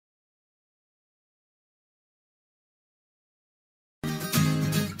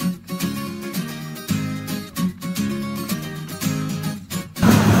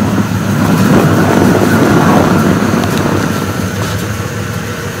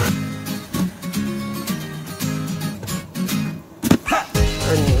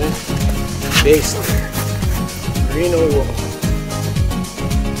base layer. Merino wool.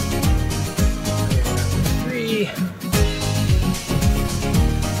 Layer number 3.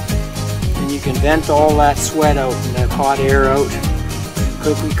 And you can vent all that sweat out and that hot air out.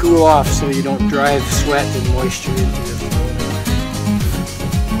 Quickly cool off so you don't drive sweat and moisture into your clothing.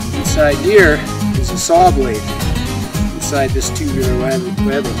 Inside here is a saw blade inside this tubular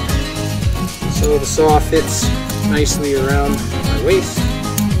webbing. So the saw fits nicely around my waist.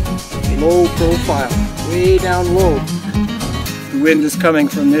 Low profile, way down low. If the wind is coming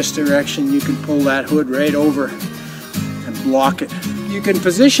from this direction, you can pull that hood right over and block it. You can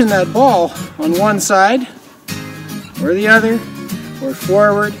position that ball on one side or the other, or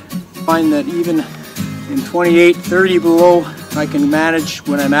forward. Find that even in 28, 30 below, I can manage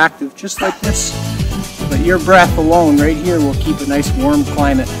when I'm active, just like this. But your breath alone right here will keep a nice warm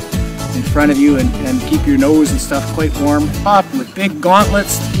climate in front of you and keep your nose and stuff quite warm. Top with big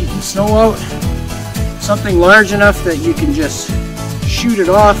gauntlets to keep the snow out. Something large enough that you can just shoot it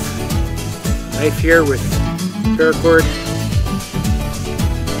off. Knife here with paracord,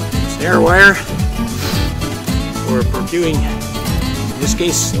 snare wire, or for doing, in this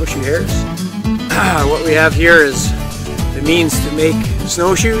case, snowshoe hairs. What we have here is the means to make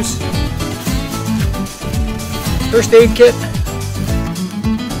snowshoes. First aid kit.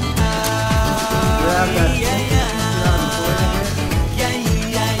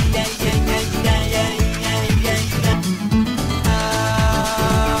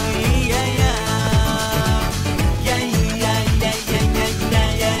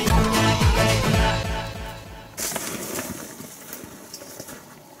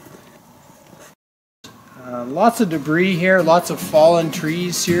 Lots of debris here, lots of fallen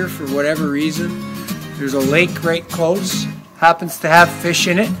trees here for whatever reason. There's a lake right close, happens to have fish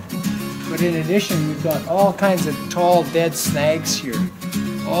in it. But in addition, we've got all kinds of tall dead snags here,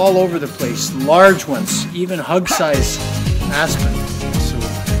 all over the place, large ones, even hug-size aspen. So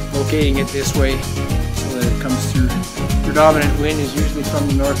locating it this way so that it comes through. Predominant wind is usually from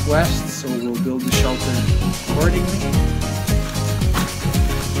the northwest, so we'll build the shelter accordingly.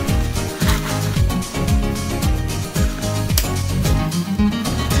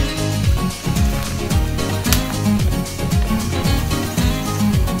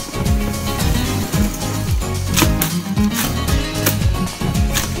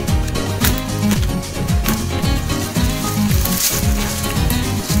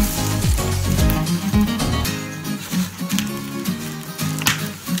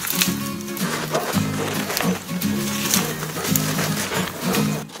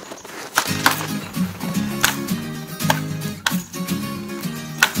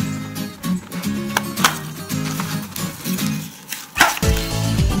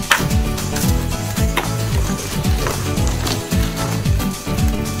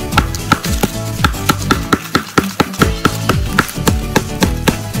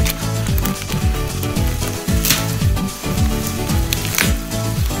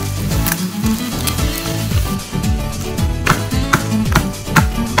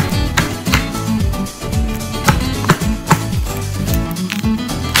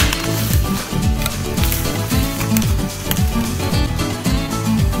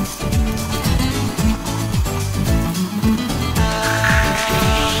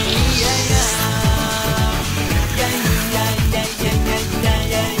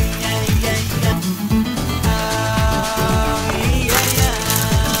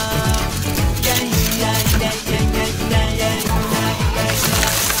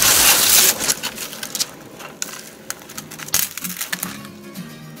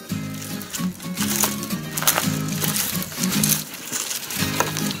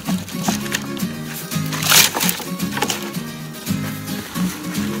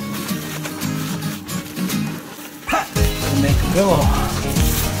 Make a pillow.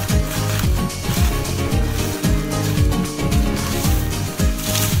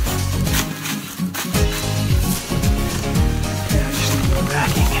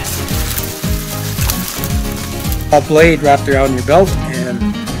 A blade wrapped around your belt and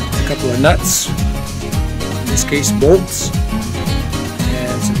a couple of nuts, in this case bolts,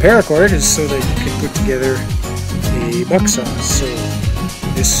 and some paracord is so that you can put together a bucksaw. So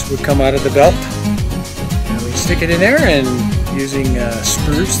this would come out of the belt. Stick it in there, and using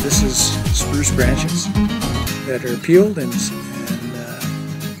spruce, this is spruce branches that are peeled and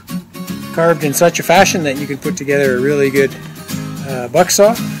carved in such a fashion that you can put together a really good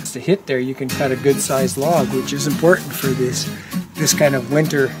bucksaw. To hit there, you can cut a good sized log, which is important for this kind of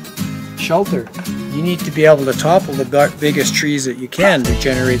winter shelter. You need to be able to topple the biggest trees that you can to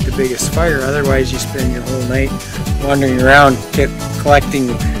generate the biggest fire, otherwise you spend your whole night wandering around collecting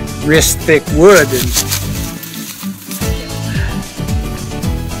wrist thick wood. And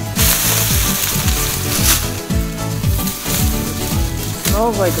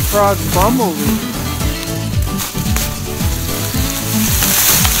smells like a frog's bum over here.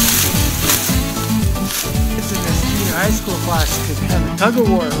 Kids in this junior high school class could have a tug of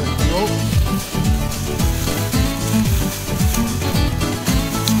war with the rope.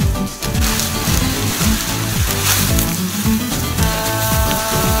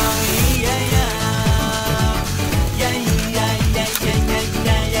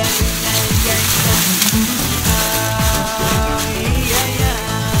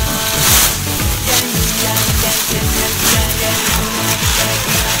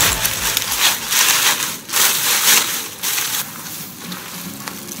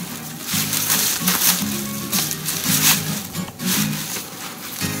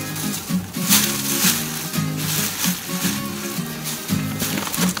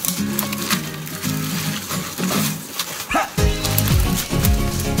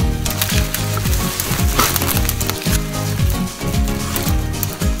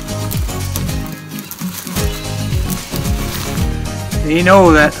 You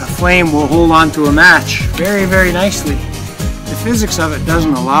know that a flame will hold on to a match very, very nicely. The physics of it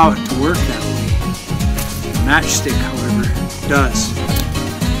doesn't allow it to work that way. The matchstick, however, does.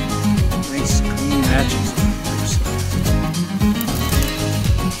 Nice clean matches.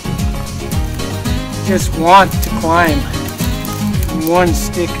 Just want to climb from one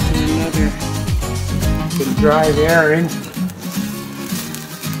stick to another. You can drive air into it,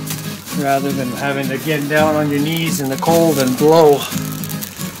 rather than having to get down on your knees in the cold and blow.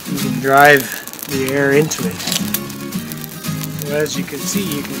 You can drive the air into it. So as you can see,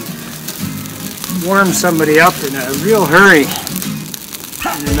 you can warm somebody up in a real hurry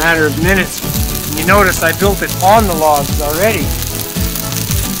in a matter of minutes. And you notice I built it on the logs already.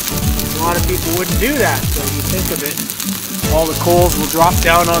 A lot of people wouldn't do that, so you think of it. All the coals will drop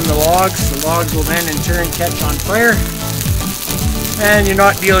down on the logs. The logs will then in turn catch on fire. And you're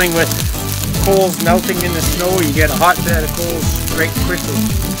not dealing with coals melting in the snow. You get a hot bed of coals right quickly.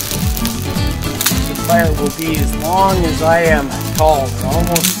 The fire will be as long as I am tall, or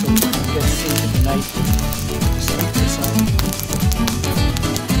almost, so when it gets into the night. Sleep beside me.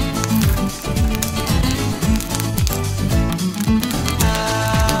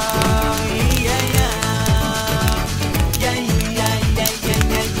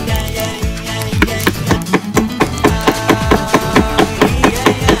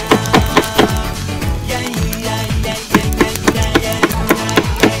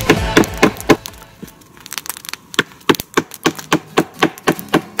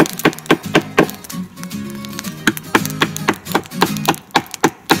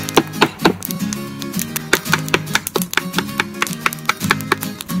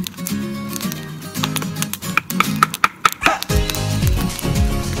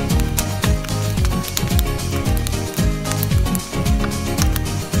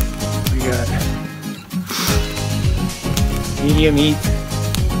 Medium heat,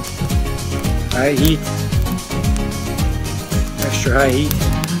 high heat, extra high heat.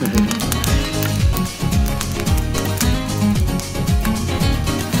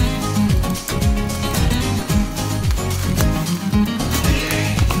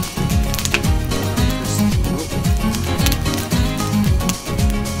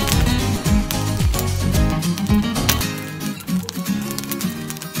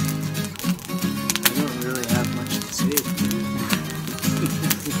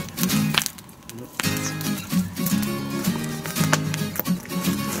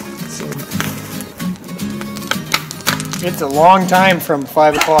 It's a long time from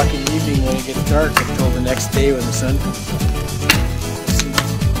 5 o'clock in the evening when it gets dark until the next day when the sun comes up.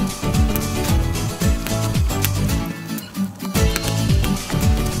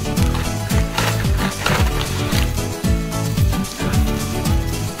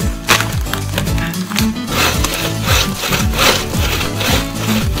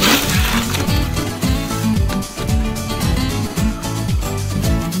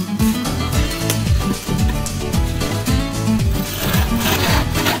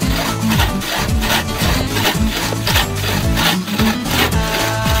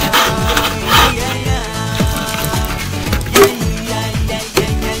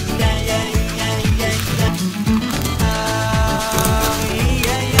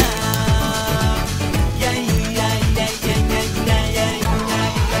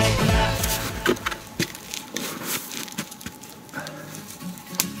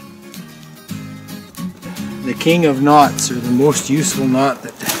 The king of knots, or the most useful knot.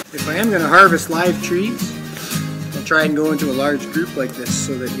 That if I am going to harvest live trees, I'll try and go into a large group like this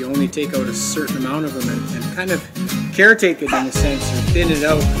so that you only take out a certain amount of them and kind of caretake it in a sense, or thin it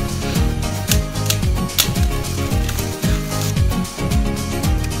out.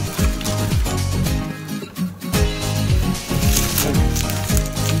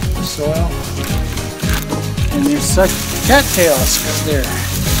 Soil. And there's such cattails because they're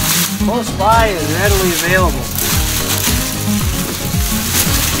close by and readily available.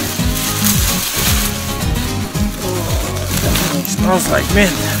 It smells like mint.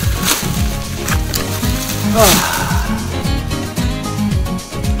 Oh.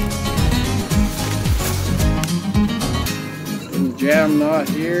 Little jam knot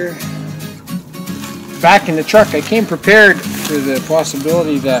here. Back in the truck, I came prepared for the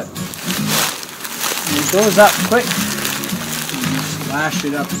possibility that it goes up quick. Just lash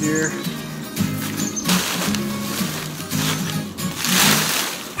it up here.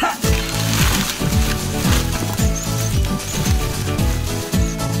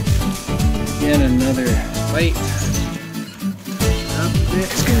 Again, another bite.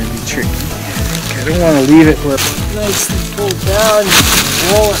 It's going to be tricky. I don't want to leave it where it's nicely pulled down.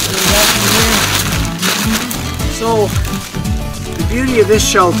 Roll it right up here. So, the beauty of this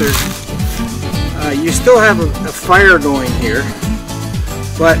shelter, you still have a fire going here,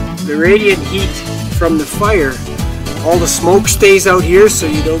 but the radiant heat from the fire, all the smoke stays out here so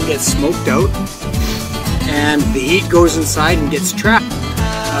you don't get smoked out, and the heat goes inside and gets trapped.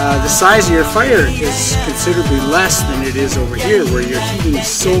 The size of your fire is considerably less than it is over here, where you're heating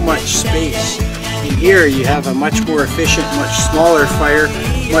so much space. In here you have a much more efficient, much smaller fire,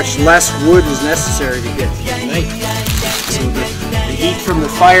 much less wood is necessary to get to ignite. So the heat from the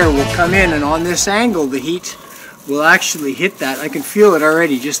fire will come in, and on this angle the heat will actually hit that. I can feel it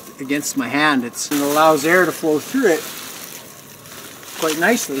already just against my hand. It allows air to flow through it quite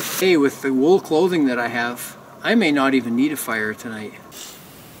nicely. Hey, with the wool clothing that I have, I may not even need a fire tonight.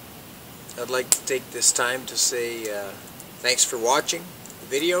 I'd like to take this time to say thanks for watching the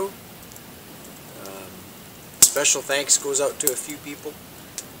video. Special thanks goes out to a few people.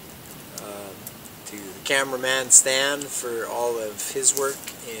 To the cameraman Stan for all of his work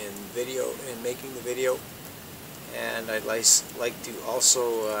in making the video, and I'd like to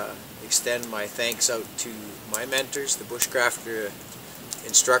also extend my thanks out to my mentors, the Bushcraft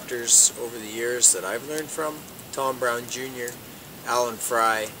instructors over the years that I've learned from, Tom Brown Jr., Alan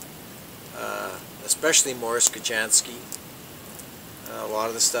Fry, especially Morris Kachansky. A lot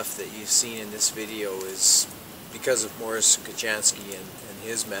of the stuff that you've seen in this video is because of Morris Kachansky and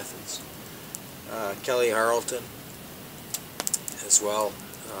his methods. Kelly Harleton as well,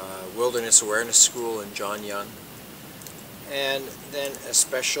 Wilderness Awareness School and John Young. And then a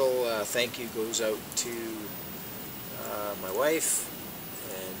special thank you goes out to my wife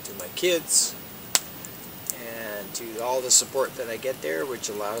and to my kids and to all the support that I get there, which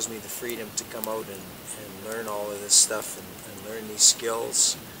allows me the freedom to come out and learn all of this stuff and learn these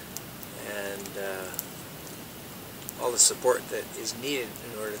skills, and all the support that is needed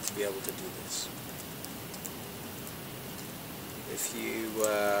in order to be able to do this. If you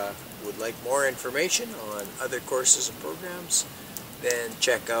would like more information on other courses and programs, then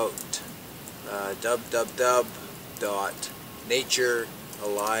check out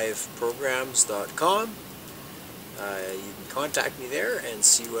www.naturealiveprograms.com. You can contact me there and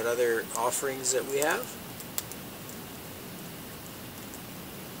see what other offerings that we have.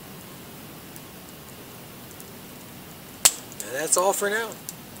 And that's all for now.